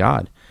will of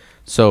God.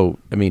 So,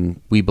 I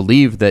mean, we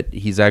believe that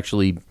he's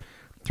actually,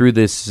 through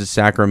this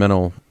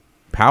sacramental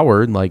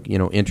power,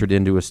 entered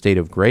into a state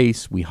of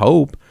grace, we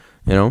hope,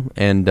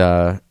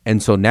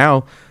 and so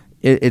now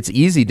it's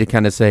easy to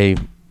kind of say,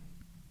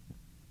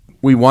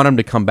 we want him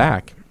to come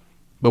back.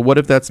 But what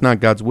if that's not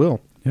God's will?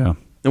 Yeah.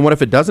 And what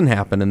if it doesn't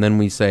happen? And then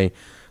we say,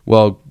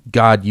 well,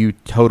 God, you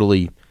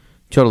totally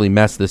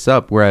messed this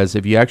up. Whereas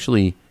if you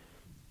actually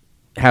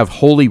have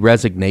holy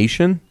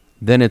resignation,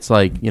 then it's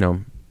like,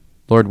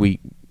 Lord, we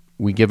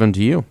give him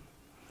to you.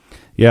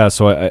 Yeah,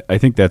 so I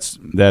think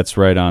that's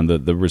right on.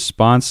 The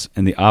response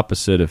and the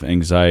opposite of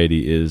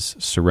anxiety is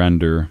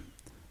surrender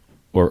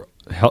or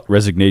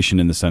resignation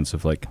in the sense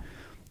of like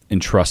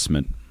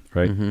entrustment,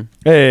 right? Mm-hmm.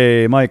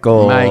 Hey,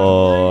 Michael. Mike,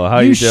 how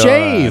you doing?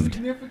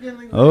 Shaved.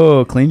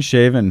 Oh, clean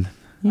shaven.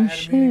 You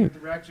shaved.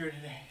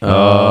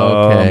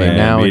 Oh, okay. Man,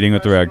 Now meeting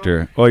with the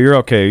rector. Well, you're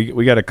okay.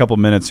 We got a couple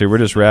minutes here. We're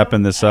just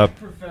wrapping this up.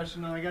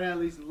 Professional. I gotta at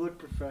least look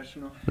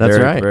professional. That's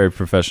very, right. Very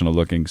professional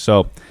looking.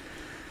 So,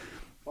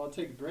 I'll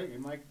take a break.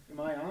 Am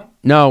I on?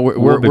 No,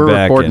 we're be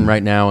back recording in.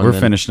 right now. And We're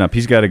then finishing up.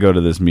 He's got to go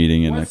to this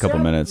meeting in What's a couple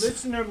up, minutes.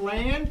 Listener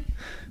land.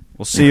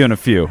 We'll see you in a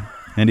few.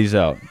 And he's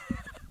out.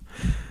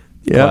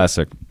 Yeah.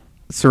 Classic.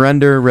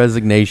 Surrender,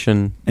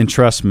 resignation,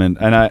 Entrustment.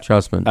 And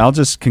entrustment. I'll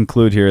just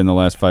conclude here in the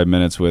last 5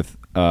 minutes with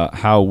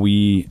how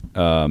we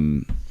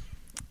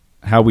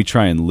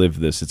try and live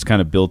this. It's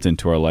kind of built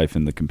into our life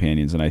in the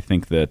Companions, and I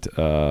think that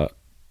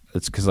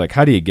it's because, like,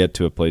 how do you get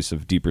to a place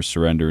of deeper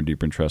surrender and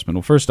deeper entrustment?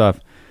 Well, first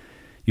off,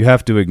 you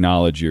have to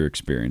acknowledge your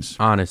experience.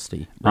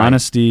 Honesty. Right?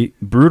 Honesty,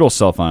 brutal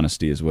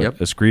self-honesty is what Yep.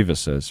 Escriva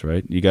says,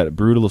 right? You got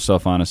brutal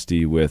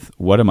self-honesty with,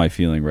 what am I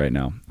feeling right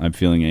now? I'm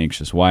feeling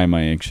anxious. Why am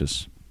I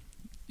anxious?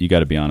 You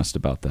got to be honest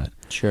about that.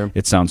 Sure.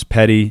 It sounds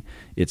petty.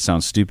 It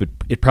sounds stupid.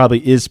 It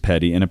probably is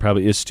petty, and it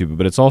probably is stupid,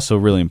 but it's also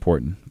really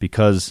important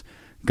because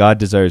God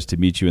desires to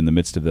meet you in the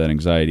midst of that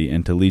anxiety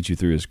and to lead you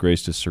through his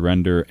grace to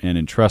surrender and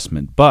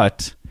entrustment.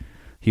 But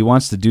he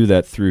wants to do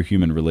that through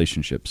human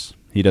relationships.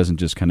 He doesn't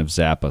just kind of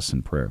zap us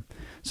in prayer.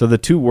 So the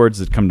two words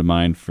that come to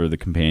mind for the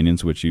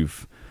Companions, which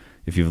if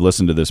you've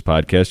listened to this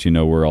podcast, you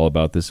know we're all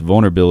about this: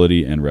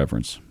 vulnerability and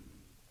reverence.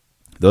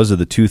 Those are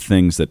the two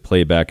things that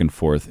play back and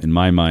forth in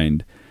my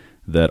mind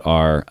that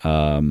are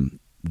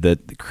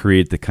that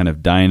create the kind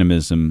of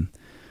dynamism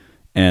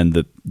and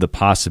the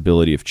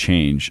possibility of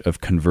change,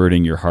 of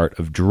converting your heart,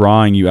 of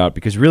drawing you out,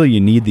 because really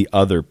you need the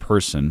other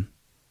person.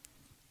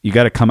 You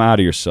got to come out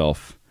of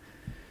yourself,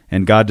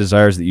 and God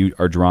desires that you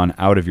are drawn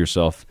out of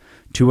yourself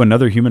to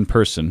another human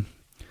person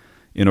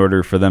in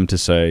order for them to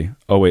say,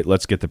 oh wait,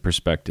 let's get the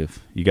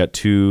perspective. You got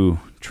too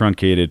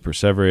truncated,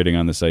 perseverating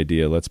on this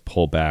idea. Let's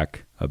pull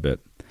back a bit.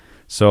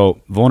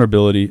 So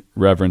vulnerability,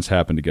 reverence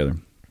happen together.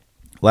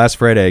 Last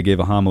Friday, I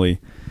gave a homily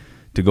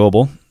to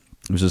Gobel.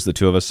 It was just the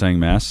two of us saying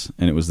Mass,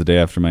 and it was the day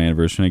after my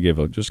anniversary. And I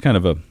gave just kind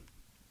of a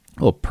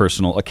little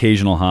personal,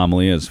 occasional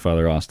homily, as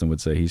Father Austin would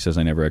say. He says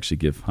I never actually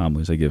give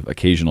homilies. I give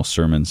occasional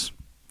sermons,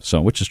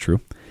 which is true.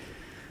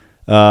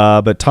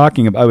 But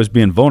talking about, I was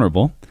being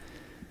vulnerable,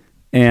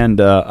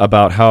 and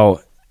about how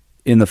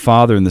in the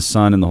Father and the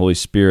Son and the Holy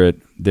Spirit,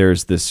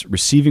 there's this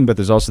receiving, but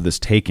there's also this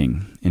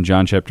taking. In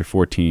John chapter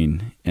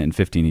 14 and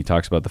 15, he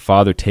talks about the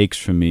Father takes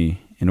from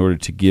me in order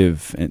to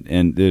give,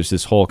 and there's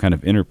this whole kind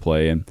of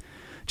interplay. And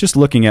just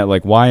looking at,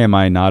 like, why am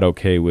I not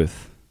okay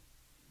with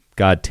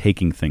God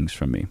taking things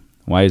from me?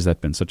 Why has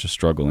that been such a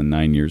struggle in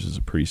 9 years as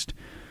a priest?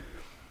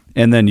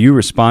 And then you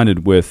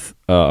responded with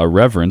a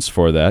reverence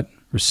for that,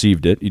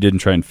 received it. You didn't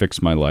try and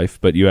fix my life,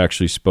 but you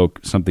actually spoke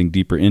something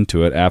deeper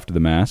into it after the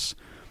Mass,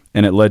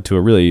 and it led to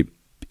a really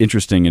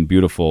interesting and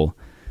beautiful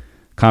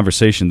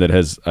conversation that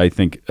has, I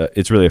think,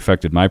 it's really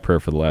affected my prayer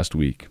for the last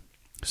week.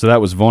 So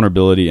that was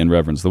vulnerability and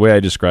reverence. The way I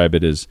describe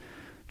it is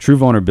true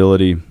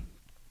vulnerability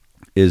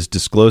is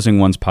disclosing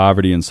one's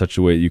poverty in such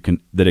a way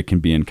that it can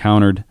be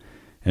encountered,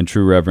 and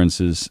true reverence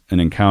is an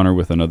encounter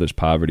with another's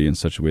poverty in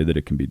such a way that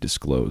it can be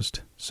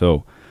disclosed.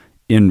 So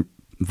in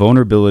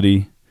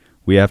vulnerability,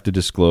 we have to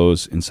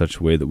disclose in such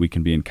a way that we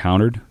can be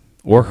encountered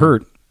or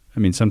hurt. I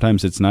mean,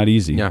 sometimes it's not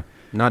easy. Yeah,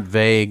 not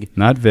vague.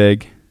 Not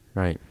vague.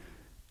 Right.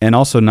 And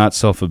also not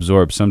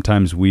self-absorbed.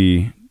 Sometimes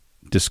we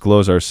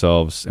disclose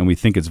ourselves and we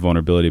think it's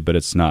vulnerability, but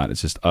it's not.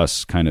 It's just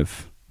us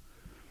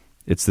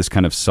it's this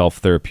kind of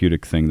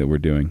self-therapeutic thing that we're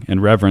doing.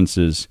 And reverence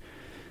is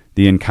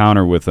the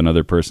encounter with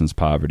another person's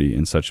poverty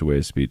in such a way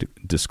as to be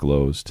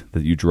disclosed,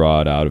 that you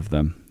draw it out of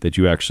them, that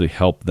you actually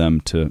help them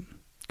to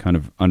kind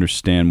of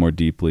understand more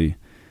deeply.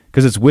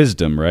 Because it's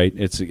wisdom, right?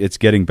 It's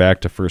getting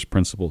back to first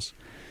principles.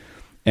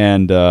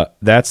 And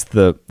that's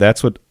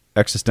what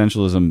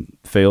existentialism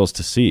fails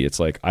to see. It's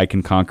like, I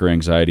can conquer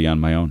anxiety on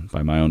my own,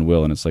 by my own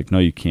will. And it's like, no,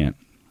 you can't.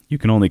 You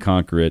can only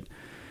conquer it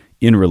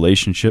in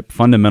relationship,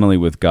 fundamentally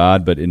with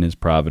God, but in his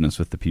providence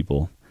with the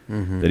people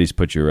that he's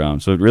put you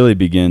around. So it really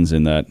begins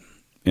in that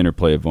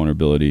interplay of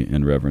vulnerability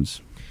and reverence.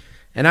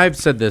 And I've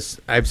said this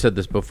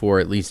before,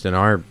 at least in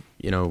our,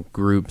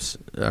 groups,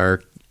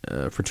 our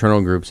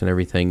fraternal groups and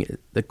everything.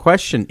 The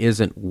question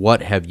isn't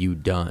what have you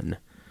done?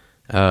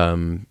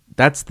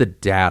 That's the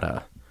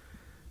data.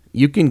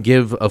 You can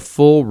give a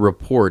full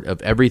report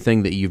of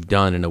everything that you've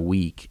done in a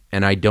week,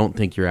 and I don't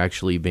think you're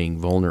actually being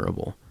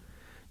vulnerable.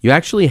 You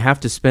actually have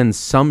to spend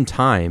some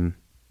time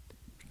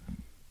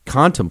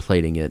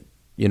contemplating it,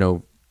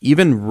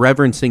 even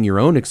reverencing your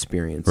own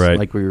experience, right,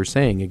 like we were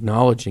saying,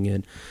 acknowledging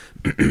it.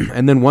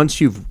 And then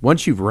once you've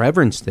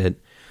reverenced it,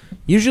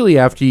 usually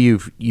after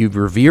you've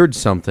revered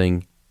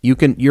something,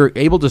 you're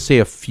able to say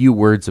a few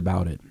words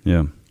about it.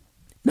 Yeah.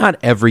 Not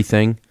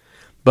everything,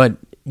 but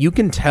you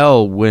can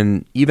tell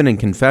when, even in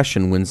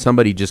confession, when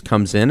somebody just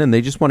comes in and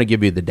they just want to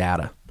give you the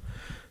data.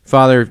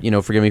 Father,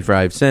 forgive me for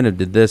I have sinned, I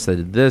did this,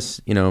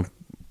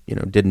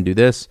 didn't do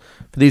this.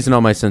 For these and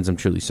all my sins, I'm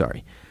truly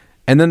sorry.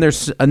 And then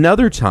there's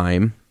another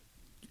time,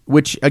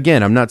 which,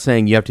 again, I'm not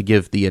saying you have to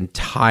give the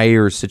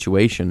entire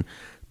situation,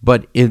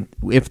 but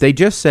if they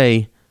just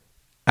say,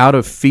 out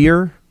of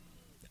fear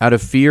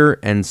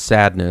and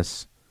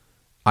sadness,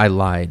 I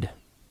lied.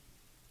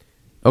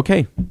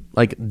 Okay,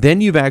 then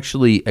you've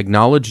actually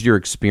acknowledged your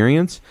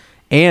experience,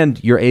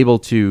 and you're able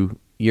to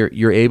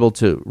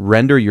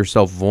render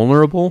yourself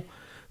vulnerable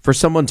for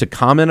someone to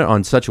comment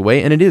on such a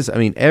way. And it is,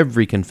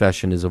 every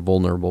confession is a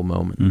vulnerable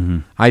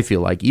moment. I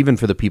feel like, even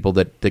for the people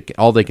that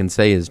all they can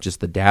say is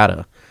just the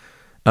data.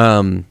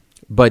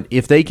 But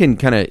if they can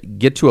kind of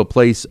get to a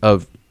place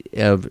of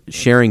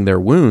sharing their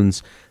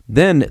wounds,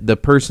 then the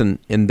person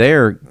in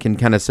there can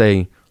kind of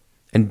say,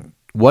 and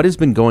what has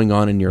been going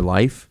on in your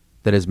life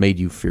that has made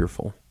you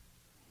fearful,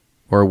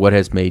 or what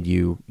has made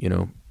you,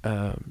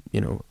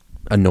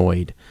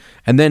 annoyed.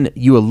 And then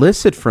you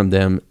elicit from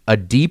them a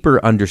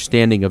deeper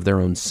understanding of their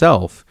own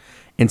self,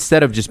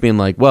 instead of just being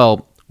like,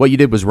 well, what you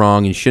did was wrong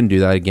and you shouldn't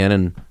do that again,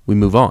 and we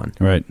move on.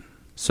 Right.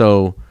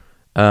 So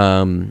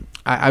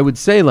I would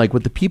say,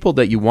 with the people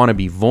that you want to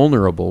be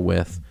vulnerable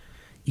with,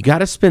 you got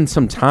to spend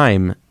some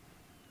time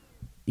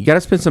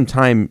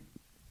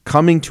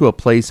coming to a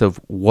place of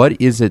what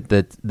is it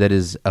that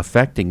is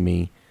affecting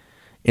me,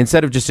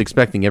 instead of just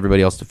expecting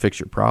everybody else to fix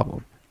your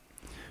problem.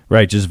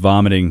 Right, just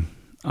vomiting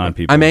on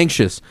people. I'm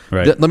anxious.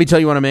 Right. Let me tell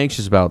you what I'm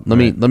anxious about. Let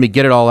me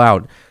get it all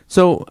out.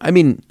 So,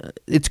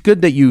 it's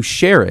good that you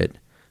share it,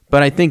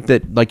 but I think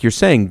that, like you're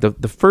saying,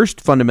 the first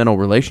fundamental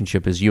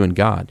relationship is you and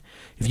God.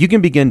 If you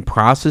can begin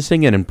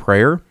processing it in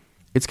prayer,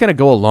 it's going to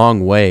go a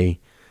long way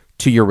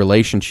to your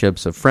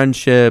relationships of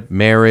friendship,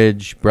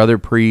 marriage, brother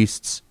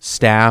priests,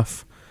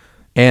 staff.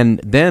 And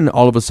then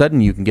all of a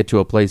sudden you can get to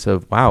a place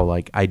of, wow,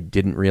 I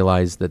didn't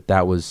realize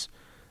that was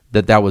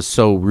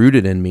so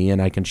rooted in me,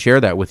 and I can share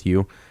that with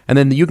you. And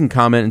then you can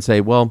comment and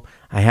say, well,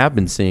 I have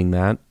been seeing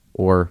that,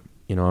 or,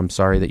 I'm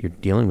sorry that you're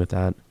dealing with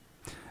that.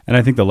 And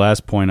I think the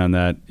last point on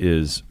that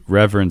is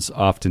reverence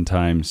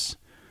oftentimes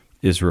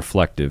is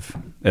reflective,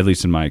 at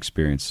least in my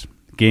experience.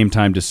 Game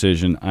time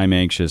decision, I'm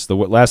anxious. The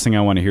last thing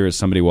I want to hear is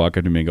somebody walk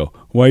up to me and go,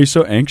 why are you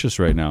so anxious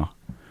right now?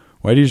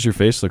 Why does your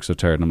face look so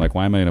tired? And I'm like,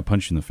 why am I going to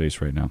punch you in the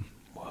face right now?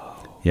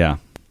 Yeah,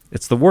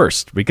 it's the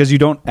worst, because you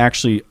don't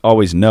actually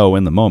always know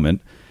in the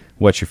moment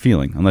what you're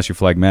feeling, unless you're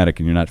phlegmatic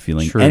and you're not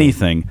feeling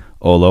anything.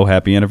 Olo,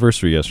 happy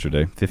anniversary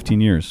yesterday, 15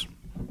 years.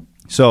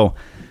 So,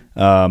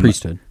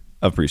 Priesthood.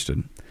 Of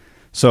priesthood.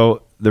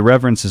 So the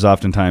reverence is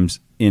oftentimes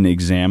in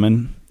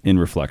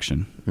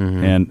reflection.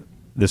 And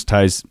this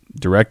ties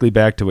directly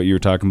back to what you were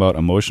talking about,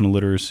 emotional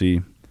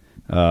literacy,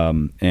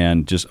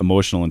 and just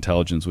emotional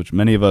intelligence, which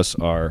many of us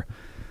are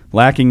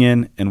lacking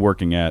in and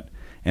working at.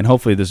 And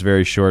hopefully this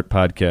very short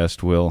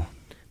podcast will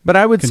But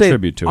I would say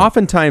contribute to it.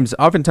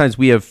 Oftentimes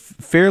we have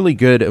fairly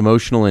good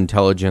emotional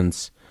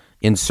intelligence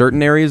in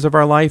certain areas of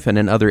our life, and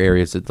in other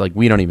areas it's like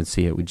we don't even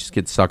see it. We just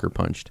get sucker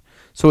punched.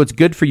 So it's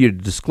good for you to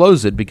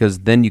disclose it because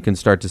then you can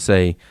start to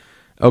say,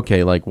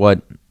 okay, like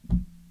what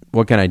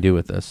can I do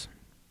with this?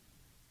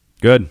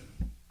 Good.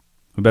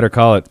 We better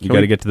call it. You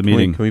got to get to the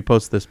meeting. Can we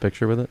post this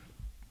picture with it?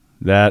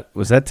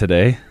 Was that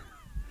today?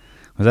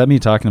 Was that me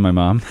talking to my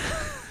mom?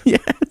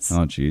 Yes.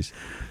 Oh, jeez.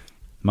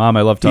 Mom,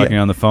 I love talking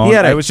on the phone.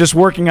 I was just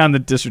working on the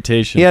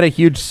dissertation. He had a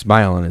huge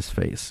smile on his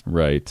face.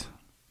 Right.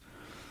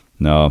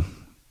 No.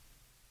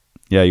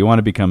 Yeah, you want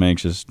to become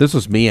anxious. This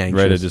was me anxious.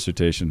 Write a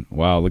dissertation.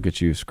 Wow, look at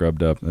you,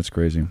 scrubbed up. That's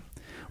crazy.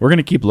 We're going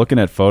to keep looking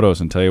at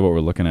photos and tell you what we're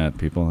looking at,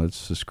 people.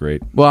 It's just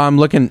great. Well, I'm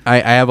looking. I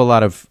have a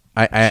lot of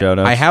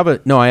shout-outs? I have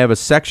a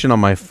section on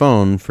my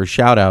phone for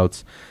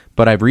shout-outs,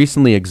 but I've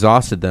recently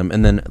exhausted them.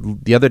 And then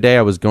the other day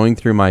I was going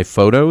through my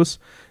photos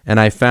and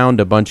I found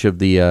a bunch of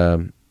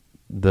the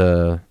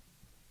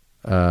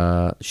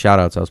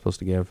shout-outs I was supposed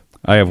to give.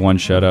 I have one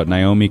shout-out,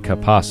 Naomi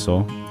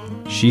Capasso.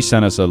 She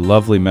sent us a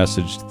lovely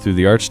message through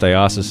the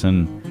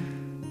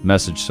Archdiocesan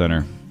Message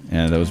Center,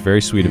 and that was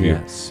very sweet of you.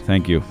 Yes.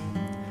 Thank you,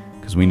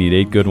 because we need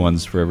 8 good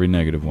ones for every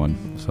negative one.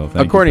 So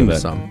thank According you for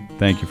to that. some.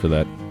 Thank you for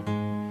that.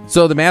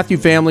 So the Matthew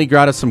family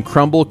got us some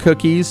crumble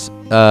cookies.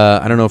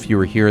 I don't know if you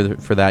were here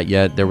for that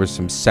yet. There was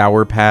some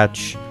Sour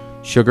Patch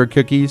sugar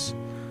cookies.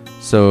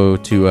 So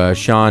to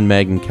Sean,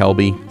 Meg, and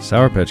Kelby.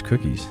 Sour Patch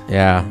cookies.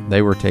 Yeah,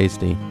 they were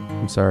tasty.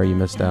 I'm sorry you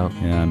missed out.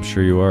 Yeah, I'm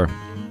sure you are.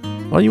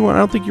 Well, I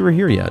don't think you were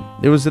here yet.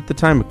 It was at the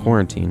time of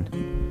quarantine.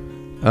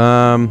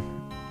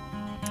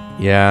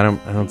 Yeah,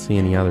 I don't see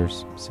any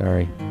others.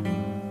 Sorry.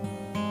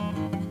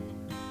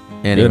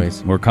 Anyways,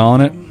 Good. We're calling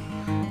it.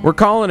 We're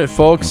calling it,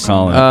 folks. We're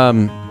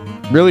calling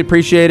it. Really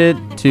appreciate it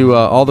to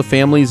all the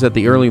families at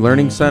the Early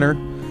Learning Center,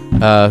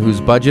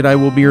 whose budget I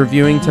will be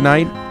reviewing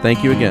tonight.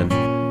 Thank you again.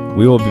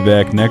 We will be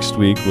back next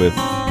week with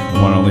the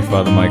one and only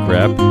Father Mike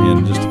Rapp.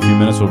 In just a few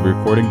minutes, we'll be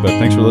recording. But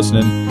thanks for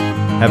listening.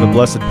 Have a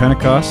blessed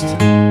Pentecost.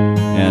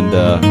 And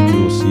we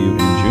will see you in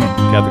June.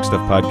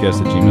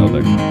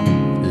 CatholicStuffPodcast@gmail.com.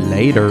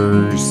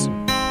 Laters.